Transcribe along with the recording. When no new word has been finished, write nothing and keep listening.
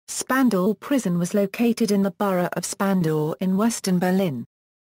Spandau Prison was located in the borough of Spandau in western Berlin.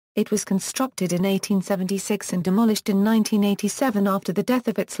 It was constructed in 1876 and demolished in 1987 after the death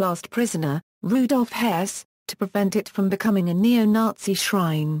of its last prisoner, Rudolf Hess, to prevent it from becoming a neo-Nazi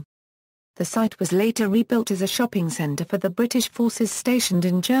shrine. The site was later rebuilt as a shopping centre for the British forces stationed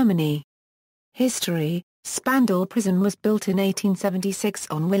in Germany. History: Spandau Prison was built in 1876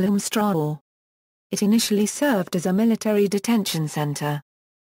 on Wilhelmstraße. It initially served as a military detention centre.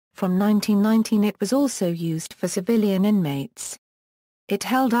 From 1919 it was also used for civilian inmates. It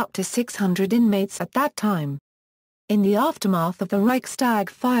held up to 600 inmates at that time. In the aftermath of the Reichstag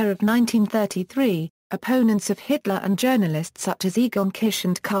fire of 1933, opponents of Hitler and journalists such as Egon Kisch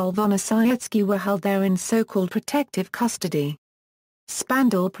and Karl von Ossietzky were held there in so-called protective custody.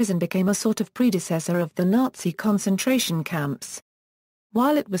 Spandau Prison became a sort of predecessor of the Nazi concentration camps.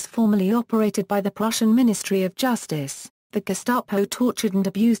 While it was formerly operated by the Prussian Ministry of Justice, the Gestapo tortured and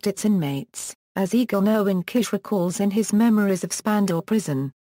abused its inmates, as Egon Owen Kisch recalls in his Memories of Spandau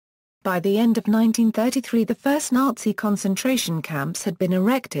Prison. By the end of 1933 the first Nazi concentration camps had been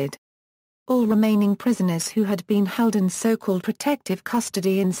erected. All remaining prisoners who had been held in so-called protective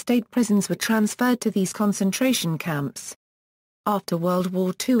custody in state prisons were transferred to these concentration camps. After World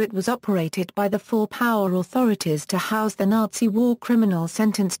War II it was operated by the Four Power authorities to house the Nazi war criminals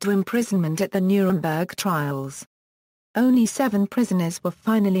sentenced to imprisonment at the Nuremberg trials. Only 7 prisoners were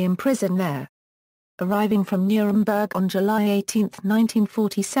finally imprisoned there. Arriving from Nuremberg on July 18,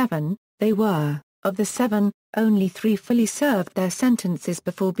 1947, they were, of the 7, only 3 fully served their sentences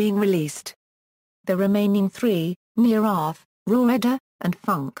before being released. The remaining 3, Neurath, Roeder, and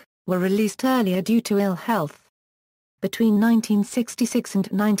Funk, were released earlier due to ill health. Between 1966 and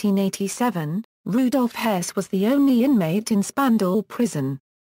 1987, Rudolf Hess was the only inmate in Spandau Prison.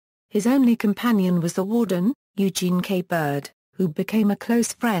 His only companion was the warden, Eugene K. Bird, who became a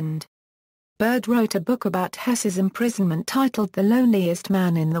close friend. Bird wrote a book about Hess's imprisonment titled The Loneliest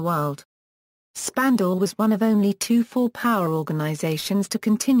Man in the World. Spandau was one of only 2 four-power organizations to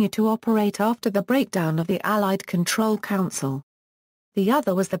continue to operate after the breakdown of the Allied Control Council. The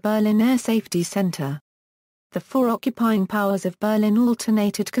other was the Berlin Air Safety Center. The 4 occupying powers of Berlin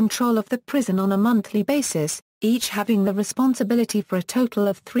alternated control of the prison on a monthly basis, each having the responsibility for a total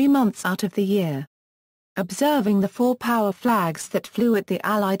of 3 months out of the year. Observing the 4 power flags that flew at the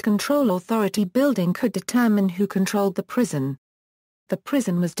Allied Control Authority building could determine who controlled the prison. The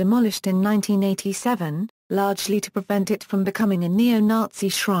prison was demolished in 1987, largely to prevent it from becoming a neo-Nazi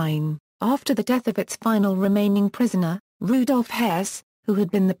shrine, after the death of its final remaining prisoner, Rudolf Hess, who had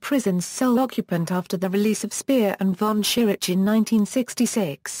been the prison's sole occupant after the release of Speer and von Schirach in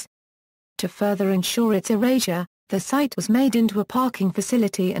 1966. To further ensure its erasure, the site was made into a parking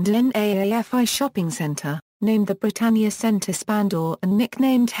facility and an NAAFI shopping centre, named the Britannia Centre Spandau and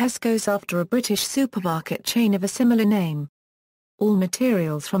nicknamed Hesco's after a British supermarket chain of a similar name. All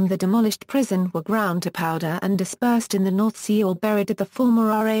materials from the demolished prison were ground to powder and dispersed in the North Sea or buried at the former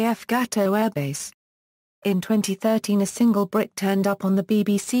RAF Gatow Airbase. In 2013 a single brick turned up on the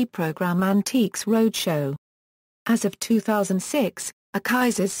BBC programme Antiques Roadshow. As of 2006, a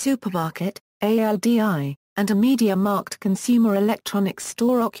Kaiser's supermarket, ALDI, and a media-marked consumer electronics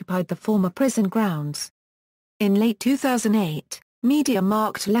store occupied the former prison grounds. In late 2008,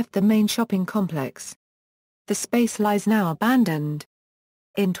 Media-Markt left the main shopping complex. The space lies now abandoned.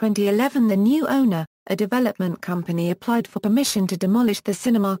 In 2011 the new owner, a development company, applied for permission to demolish the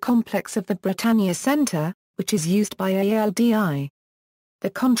cinema complex of the Britannia Centre, which is used by ALDI. The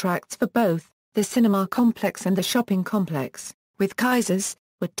contracts for both, the cinema complex and the shopping complex, with Kaiser's,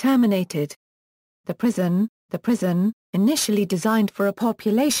 were terminated. The prison, initially designed for a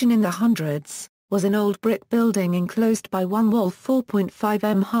population in the hundreds, was an old brick building enclosed by one wall 4.5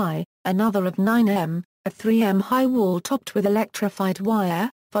 m high, another of 9 m, a 3 m high wall topped with electrified wire,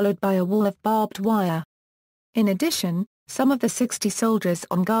 followed by a wall of barbed wire. In addition, some of the 60 soldiers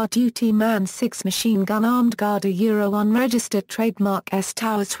on guard duty manned 6 machine gun armed guard unregistered trademark S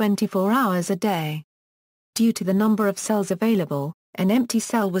towers 24 hours a day. Due to the number of cells available, an empty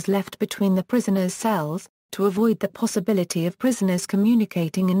cell was left between the prisoners' cells, to avoid the possibility of prisoners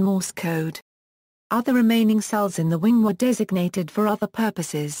communicating in Morse code. Other remaining cells in the wing were designated for other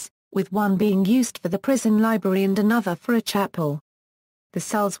purposes, with one being used for the prison library and another for a chapel. The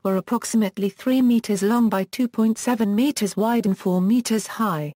cells were approximately 3 meters long by 2.7 meters wide and 4 meters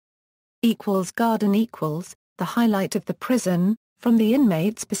high. Garden equals, the highlight of the prison, from the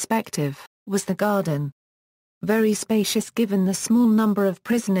inmates' perspective, was the garden. Very spacious given the small number of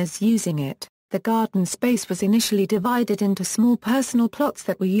prisoners using it, the garden space was initially divided into small personal plots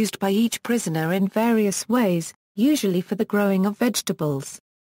that were used by each prisoner in various ways, usually for the growing of vegetables.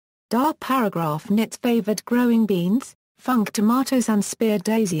 Paragraph knits favored growing beans, funk tomatoes and spear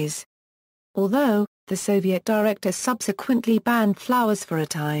daisies. Although, the Soviet directors subsequently banned flowers for a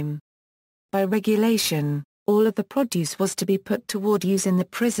time. By regulation, all of the produce was to be put toward use in the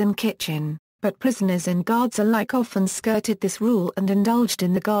prison kitchen, but prisoners and guards alike often skirted this rule and indulged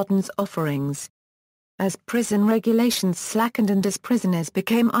in the garden's offerings. As prison regulations slackened and as prisoners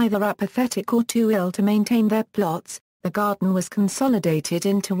became either apathetic or too ill to maintain their plots, the garden was consolidated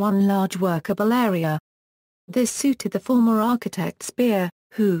into one large workable area. This suited the former architect Speer,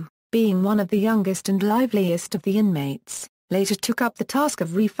 who, being one of the youngest and liveliest of the inmates, later took up the task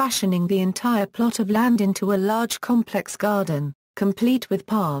of refashioning the entire plot of land into a large complex garden, complete with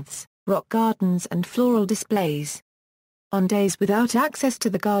paths, rock gardens and floral displays. On days without access to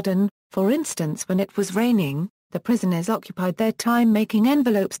the garden, for instance when it was raining, the prisoners occupied their time making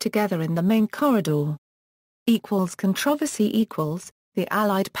envelopes together in the main corridor. Controversy. The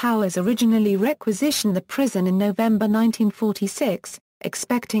Allied powers originally requisitioned the prison in November 1946,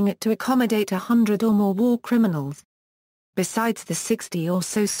 expecting it to accommodate 100 or more war criminals. Besides the 60 or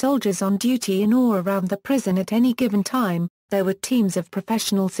so soldiers on duty in or around the prison at any given time, there were teams of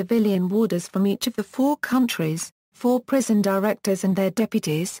professional civilian warders from each of the 4 countries, 4 prison directors and their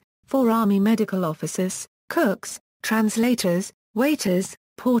deputies, 4 army medical officers, cooks, translators, waiters,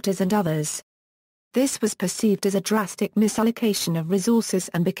 porters and others. This was perceived as a drastic misallocation of resources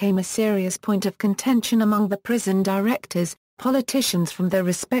and became a serious point of contention among the prison directors, politicians from their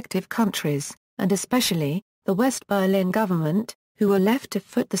respective countries, and especially, the West Berlin government, who were left to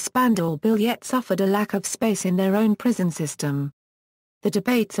foot the Spandau Bill yet suffered a lack of space in their own prison system. The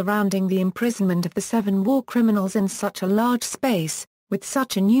debate surrounding the imprisonment of the 7 war criminals in such a large space, with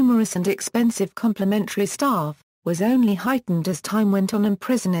such a numerous and expensive complementary staff, was only heightened as time went on and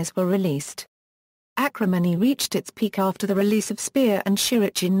prisoners were released. Acrimony reached its peak after the release of Speer and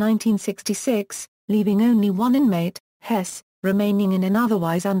Schirach in 1966, leaving only one inmate, Hess, remaining in an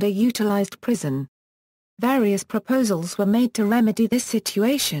otherwise underutilized prison. Various proposals were made to remedy this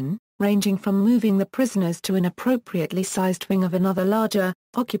situation, ranging from moving the prisoners to an appropriately sized wing of another larger,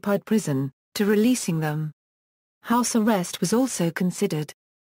 occupied prison, to releasing them. House arrest was also considered.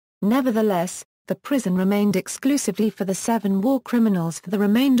 Nevertheless, the prison remained exclusively for the 7 war criminals for the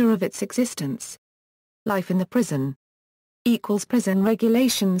remainder of its existence. Life in the prison. Prison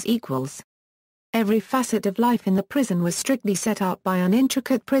regulations. Every facet of life in the prison was strictly set out by an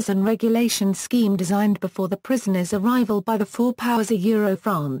intricate prison regulation scheme designed before the prisoners' arrival by the 4 powers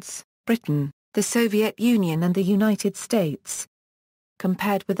France, Britain, the Soviet Union and the United States.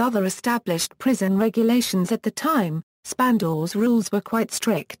 Compared with other established prison regulations at the time, Spandau's rules were quite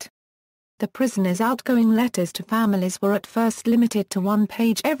strict. The prisoners' outgoing letters to families were at first limited to 1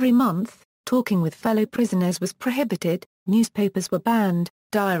 page every month, talking with fellow prisoners was prohibited, newspapers were banned,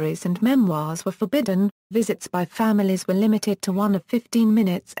 diaries and memoirs were forbidden, visits by families were limited to 1 of 15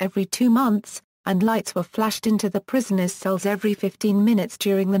 minutes every 2 months, and lights were flashed into the prisoners' cells every 15 minutes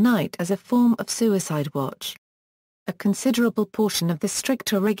during the night as a form of suicide watch. A considerable portion of the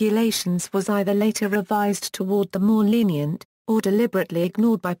stricter regulations was either later revised toward the more lenient, or deliberately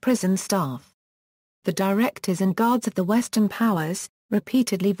ignored by prison staff. The directors and guards of the Western powers,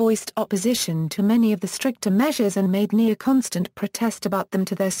 repeatedly voiced opposition to many of the stricter measures and made near-constant protest about them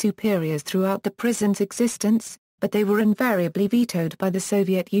to their superiors throughout the prison's existence, but they were invariably vetoed by the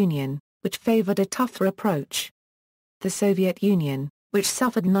Soviet Union, which favored a tougher approach. The Soviet Union, which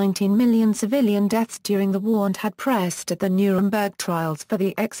suffered 19 million civilian deaths during the war and had pressed at the Nuremberg trials for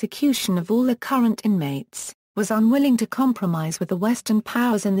the execution of all the current inmates, was unwilling to compromise with the Western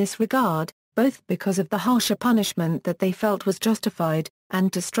powers in this regard, both because of the harsher punishment that they felt was justified,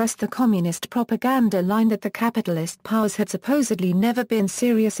 and to stress the communist propaganda line that the capitalist powers had supposedly never been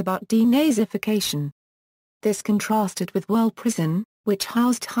serious about denazification. This contrasted with World Prison, which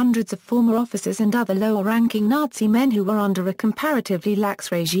housed hundreds of former officers and other lower-ranking Nazi men who were under a comparatively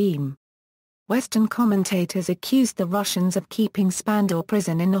lax regime. Western commentators accused the Russians of keeping Spandau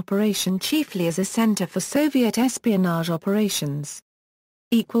Prison in operation chiefly as a center for Soviet espionage operations.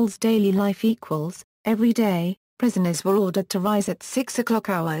 Daily life. Every day, prisoners were ordered to rise at 6 o'clock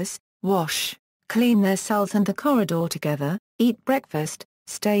hours, wash, clean their cells and the corridor together, eat breakfast,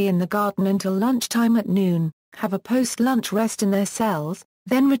 stay in the garden until lunchtime at noon, have a post-lunch rest in their cells,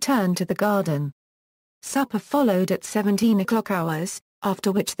 then return to the garden. Supper followed at 17 o'clock hours,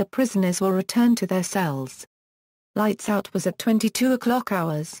 after which the prisoners were returned to their cells. Lights out was at 22 o'clock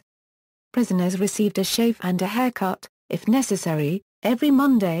hours. Prisoners received a shave and a haircut, if necessary, every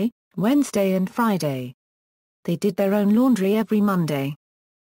Monday, Wednesday and Friday. They did their own laundry every Monday.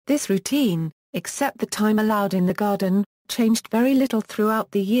 This routine, except the time allowed in the garden, changed very little throughout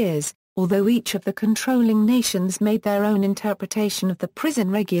the years, although each of the controlling nations made their own interpretation of the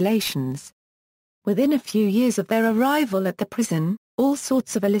prison regulations. Within a few years of their arrival at the prison, all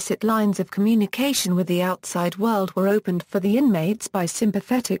sorts of illicit lines of communication with the outside world were opened for the inmates by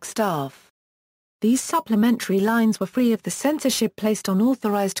sympathetic staff. These supplementary lines were free of the censorship placed on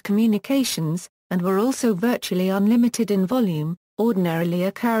authorized communications, and were also virtually unlimited in volume, ordinarily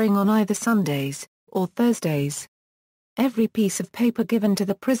occurring on either Sundays or Thursdays. Every piece of paper given to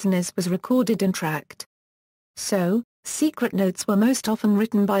the prisoners was recorded and tracked. So, secret notes were most often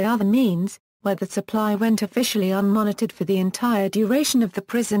written by other means, where the supply went officially unmonitored for the entire duration of the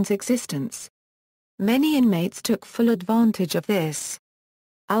prison's existence. Many inmates took full advantage of this.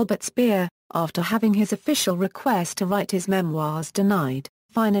 Albert Speer, after having his official request to write his memoirs denied,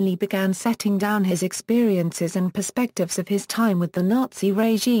 finally began setting down his experiences and perspectives of his time with the Nazi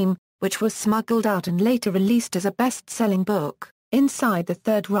regime, which was smuggled out and later released as a best-selling book, Inside the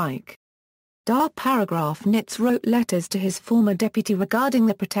Third Reich. Paragraph Nitz wrote letters to his former deputy regarding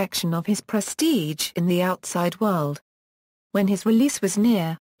the protection of his prestige in the outside world. When his release was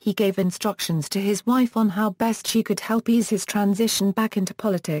near, he gave instructions to his wife on how best she could help ease his transition back into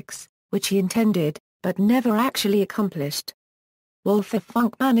politics, which he intended, but never actually accomplished. Walther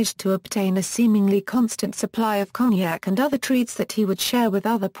Funk managed to obtain a seemingly constant supply of cognac and other treats that he would share with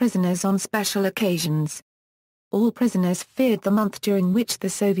other prisoners on special occasions. All prisoners feared the month during which the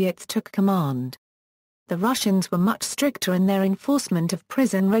Soviets took command. The Russians were much stricter in their enforcement of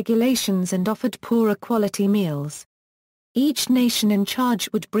prison regulations and offered poorer quality meals. Each nation in charge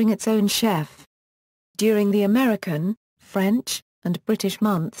would bring its own chef. During the American, French, and British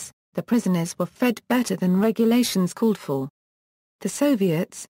months, the prisoners were fed better than regulations called for. The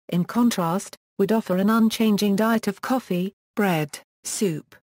Soviets, in contrast, would offer an unchanging diet of coffee, bread,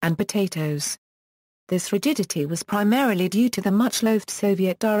 soup, and potatoes. This rigidity was primarily due to the much-loathed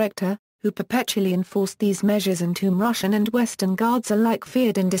Soviet director, who perpetually enforced these measures and whom Russian and Western guards alike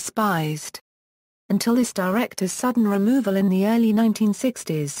feared and despised. Until this director's sudden removal in the early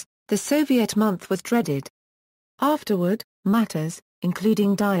 1960s, the Soviet month was dreaded. Afterward, matters,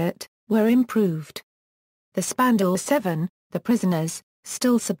 including diet, were improved. The Spandau 7, the prisoners,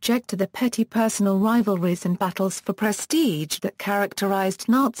 still subject to the petty personal rivalries and battles for prestige that characterized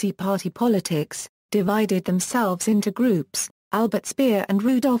Nazi party politics, divided themselves into groups. Albert Speer and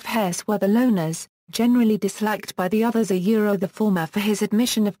Rudolf Hess were the loners, generally disliked by the others, the former for his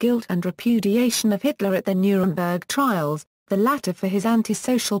admission of guilt and repudiation of Hitler at the Nuremberg trials, the latter for his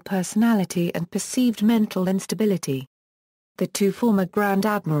antisocial personality and perceived mental instability. The two former Grand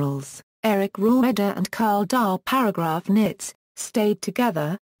Admirals, Erich Roeder and Karl Nitz, stayed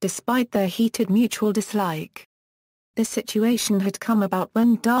together, despite their heated mutual dislike. This situation had come about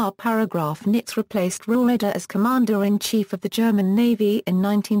when Nitz replaced Roeder as Commander-in-Chief of the German Navy in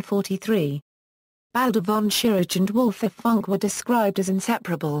 1943. Baldur von Schirach and Walther Funk were described as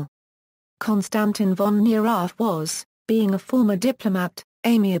inseparable. Konstantin von Neurath was, being a former diplomat,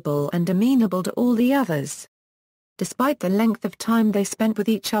 amiable and amenable to all the others. Despite the length of time they spent with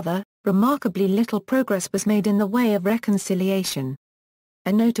each other, remarkably little progress was made in the way of reconciliation.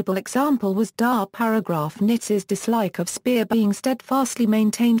 A notable example was Nitz's dislike of Speer being steadfastly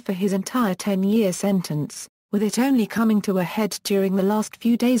maintained for his entire 10-year sentence, with it only coming to a head during the last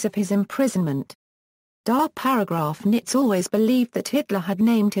few days of his imprisonment. Nitz always believed that Hitler had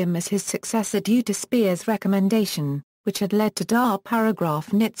named him as his successor due to Speer's recommendation, which had led to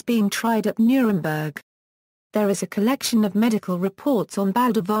Nitz being tried at Nuremberg. There is a collection of medical reports on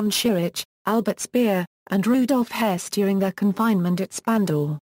Baldur von Schirach, Albert Speer, and Rudolf Hess during their confinement at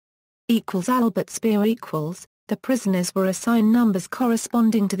Spandau. Albert Speer the prisoners were assigned numbers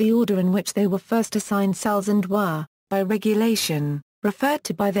corresponding to the order in which they were first assigned cells and were, by regulation, referred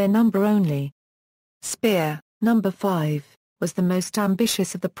to by their number only. Speer, number 5, was the most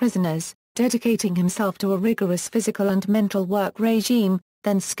ambitious of the prisoners, dedicating himself to a rigorous physical and mental work regime,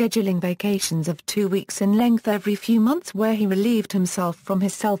 then scheduling vacations of 2 weeks in length every few months where he relieved himself from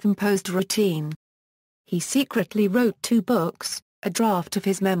his self-imposed routine. He secretly wrote 2 books, a draft of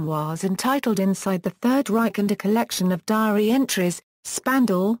his memoirs entitled Inside the Third Reich and a collection of diary entries,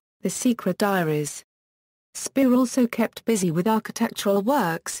 Spandau, The Secret Diaries. Speer also kept busy with architectural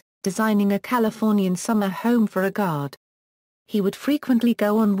works, designing a Californian summer home for a guard. He would frequently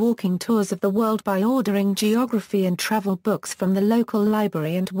go on walking tours of the world by ordering geography and travel books from the local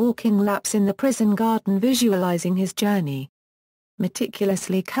library and walking laps in the prison garden visualizing his journey.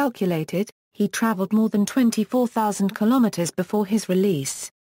 Meticulously calculated, he traveled more than 24,000 kilometers before his release.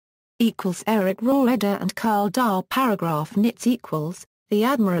 Erich Roeder and Karl Nitz The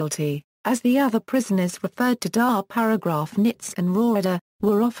Admiralty, as the other prisoners referred to da paragraph nits and Rohreder,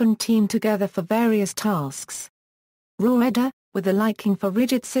 were often teamed together for various tasks. Rohreder, with a liking for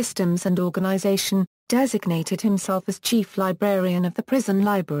rigid systems and organization, designated himself as chief librarian of the prison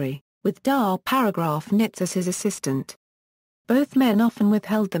library, with da paragraph nits as his assistant. Both men often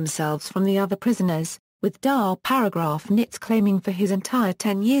withheld themselves from the other prisoners, with da paragraph nits claiming for his entire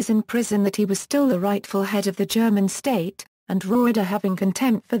 10 years in prison that he was still the rightful head of the German state, and Rohreder having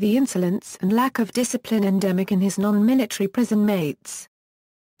contempt for the insolence and lack of discipline endemic in his non-military prison mates.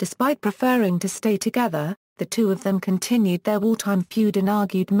 Despite preferring to stay together, the two of them continued their wartime feud and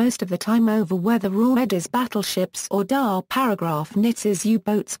argued most of the time over whether Rohreder's battleships or da paragraph nits'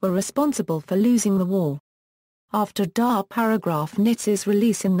 U-boats were responsible for losing the war. After da paragraph nits'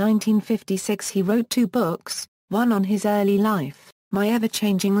 release in 1956 he wrote 2 books, one on his early life, My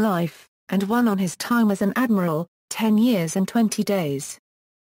Ever-Changing Life, and one on his time as an admiral, 10 Years and 20 Days.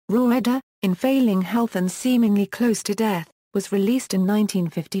 Rohreder, in failing health and seemingly close to death, was released in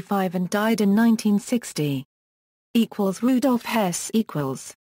 1955 and died in 1960. Rudolf Hess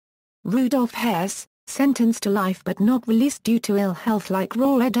Rudolf Hess, sentenced to life but not released due to ill health like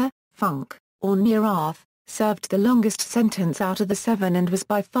Rohreder, Funk, or Neurath, served the longest sentence out of the 7 and was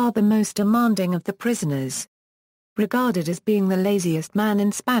by far the most demanding of the prisoners. Regarded as being the laziest man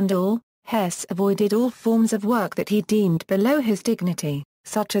in Spandau, Hess avoided all forms of work that he deemed below his dignity,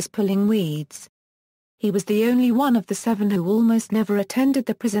 such as pulling weeds. He was the only one of the 7 who almost never attended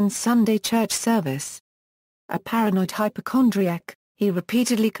the prison's Sunday church service. A paranoid hypochondriac, he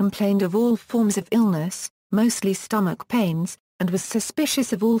repeatedly complained of all forms of illness, mostly stomach pains, and was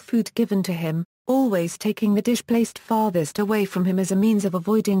suspicious of all food given to him, always taking the dish placed farthest away from him as a means of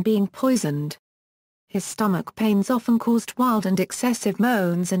avoiding being poisoned. His stomach pains often caused wild and excessive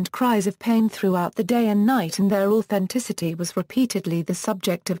moans and cries of pain throughout the day and night, and their authenticity was repeatedly the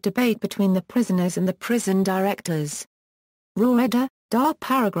subject of debate between the prisoners and the prison directors. Rohreder, da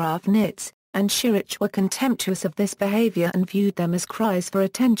paragraph nits, and Schirach were contemptuous of this behavior and viewed them as cries for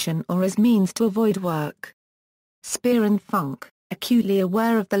attention or as means to avoid work. Speer and Funk, acutely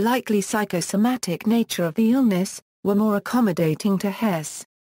aware of the likely psychosomatic nature of the illness, were more accommodating to Hess.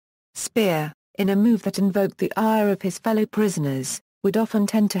 Speer, in a move that invoked the ire of his fellow prisoners, would often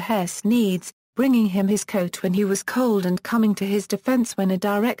tend to Hess' needs, bringing him his coat when he was cold and coming to his defense when a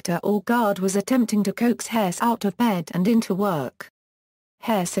director or guard was attempting to coax Hess out of bed and into work.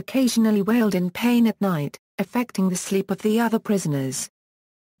 Hess occasionally wailed in pain at night, affecting the sleep of the other prisoners.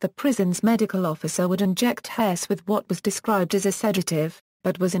 The prison's medical officer would inject Hess with what was described as a sedative,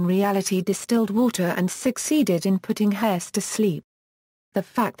 but was in reality distilled water and succeeded in putting Hess to sleep. The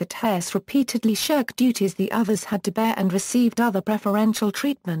fact that Hess repeatedly shirked duties the others had to bear and received other preferential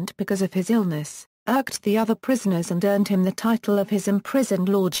treatment because of his illness, irked the other prisoners and earned him the title of his imprisoned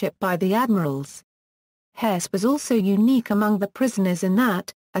lordship by the admirals. Hess was also unique among the prisoners in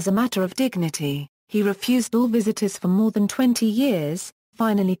that, as a matter of dignity, he refused all visitors for more than 20 years,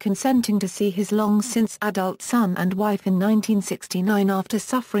 finally consenting to see his long-since adult son and wife in 1969 after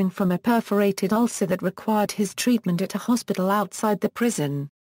suffering from a perforated ulcer that required his treatment at a hospital outside the prison.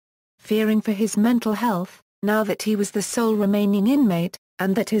 Fearing for his mental health, now that he was the sole remaining inmate,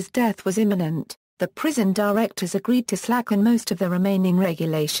 and that his death was imminent, the prison directors agreed to slacken most of the remaining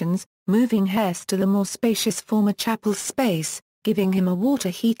regulations, moving Hess to the more spacious former chapel space, giving him a water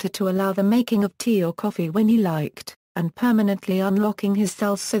heater to allow the making of tea or coffee when he liked, and permanently unlocking his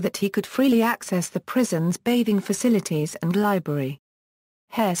cells so that he could freely access the prison's bathing facilities and library.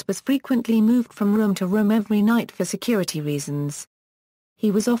 Hess was frequently moved from room to room every night for security reasons.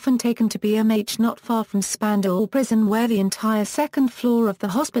 He was often taken to BMH not far from Spandau Prison where the entire second floor of the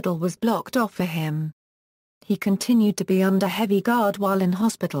hospital was blocked off for him. He continued to be under heavy guard while in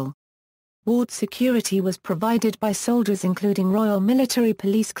hospital. Ward security was provided by soldiers including Royal Military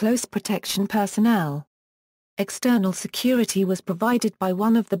Police close protection personnel. External security was provided by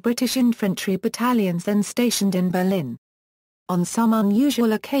one of the British infantry battalions then stationed in Berlin. On some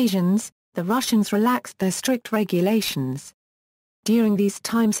unusual occasions, the Russians relaxed their strict regulations. During these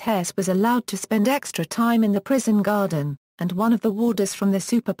times Hess was allowed to spend extra time in the prison garden, and one of the warders from the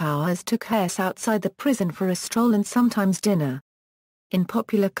superpowers took Hess outside the prison for a stroll and sometimes dinner. In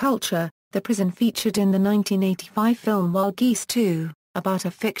popular culture, the prison featured in the 1985 film Wild Geese 2, about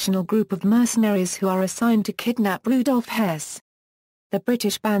a fictional group of mercenaries who are assigned to kidnap Rudolf Hess. The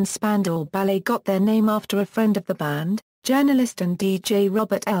British band Spandau Ballet got their name after a friend of the band, journalist and DJ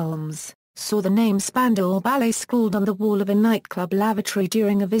Robert Elms, saw the name Spandau Ballet scrawled on the wall of a nightclub lavatory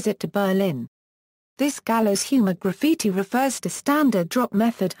during a visit to Berlin. This gallows humor graffiti refers to standard drop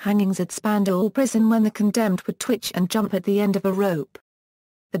method hangings at Spandau Prison when the condemned would twitch and jump at the end of a rope.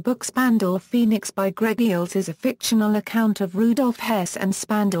 The book Spandau Phoenix by Greg Eales is a fictional account of Rudolf Hess and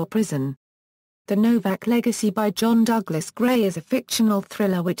Spandau Prison. The Novak Legacy by John Douglas Gray is a fictional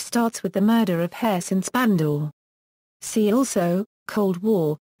thriller which starts with the murder of Hess in Spandau. See also, Cold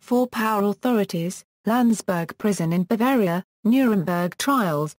War, Four Power Authorities, Landsberg Prison in Bavaria, Nuremberg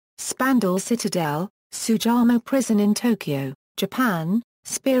Trials, Spandau Citadel, Sujamo Prison in Tokyo, Japan,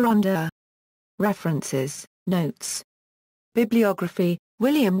 Spear Under. References, Notes. Bibliography,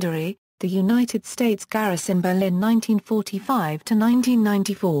 William Dury, The United States Garrison Berlin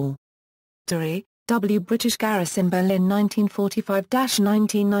 1945–1994. Dury, W. British Garrison Berlin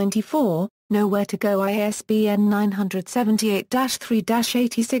 1945–1994, Nowhere to Go ISBN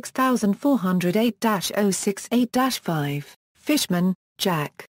 978-3-86408-068-5. Fishman,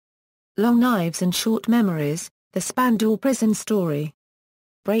 Jack. Long Knives and Short Memories, The Spandau Prison Story.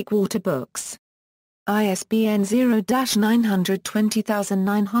 Breakwater Books. ISBN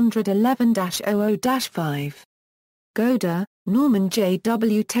 0-920911-00-5. Goder, Norman J.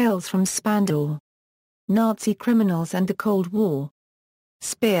 W. Tales from Spandau. Nazi Criminals and the Cold War.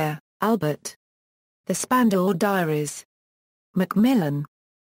 Speer, Albert. The Spandau Diaries. Macmillan.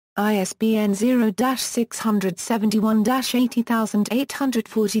 ISBN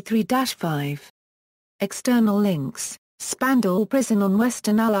 0-671-80843-5. External links, Spandau Prison on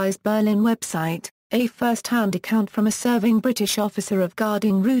Western Allies Berlin website, a first-hand account from a serving British officer of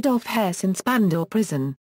guarding Rudolf Hess in Spandau Prison.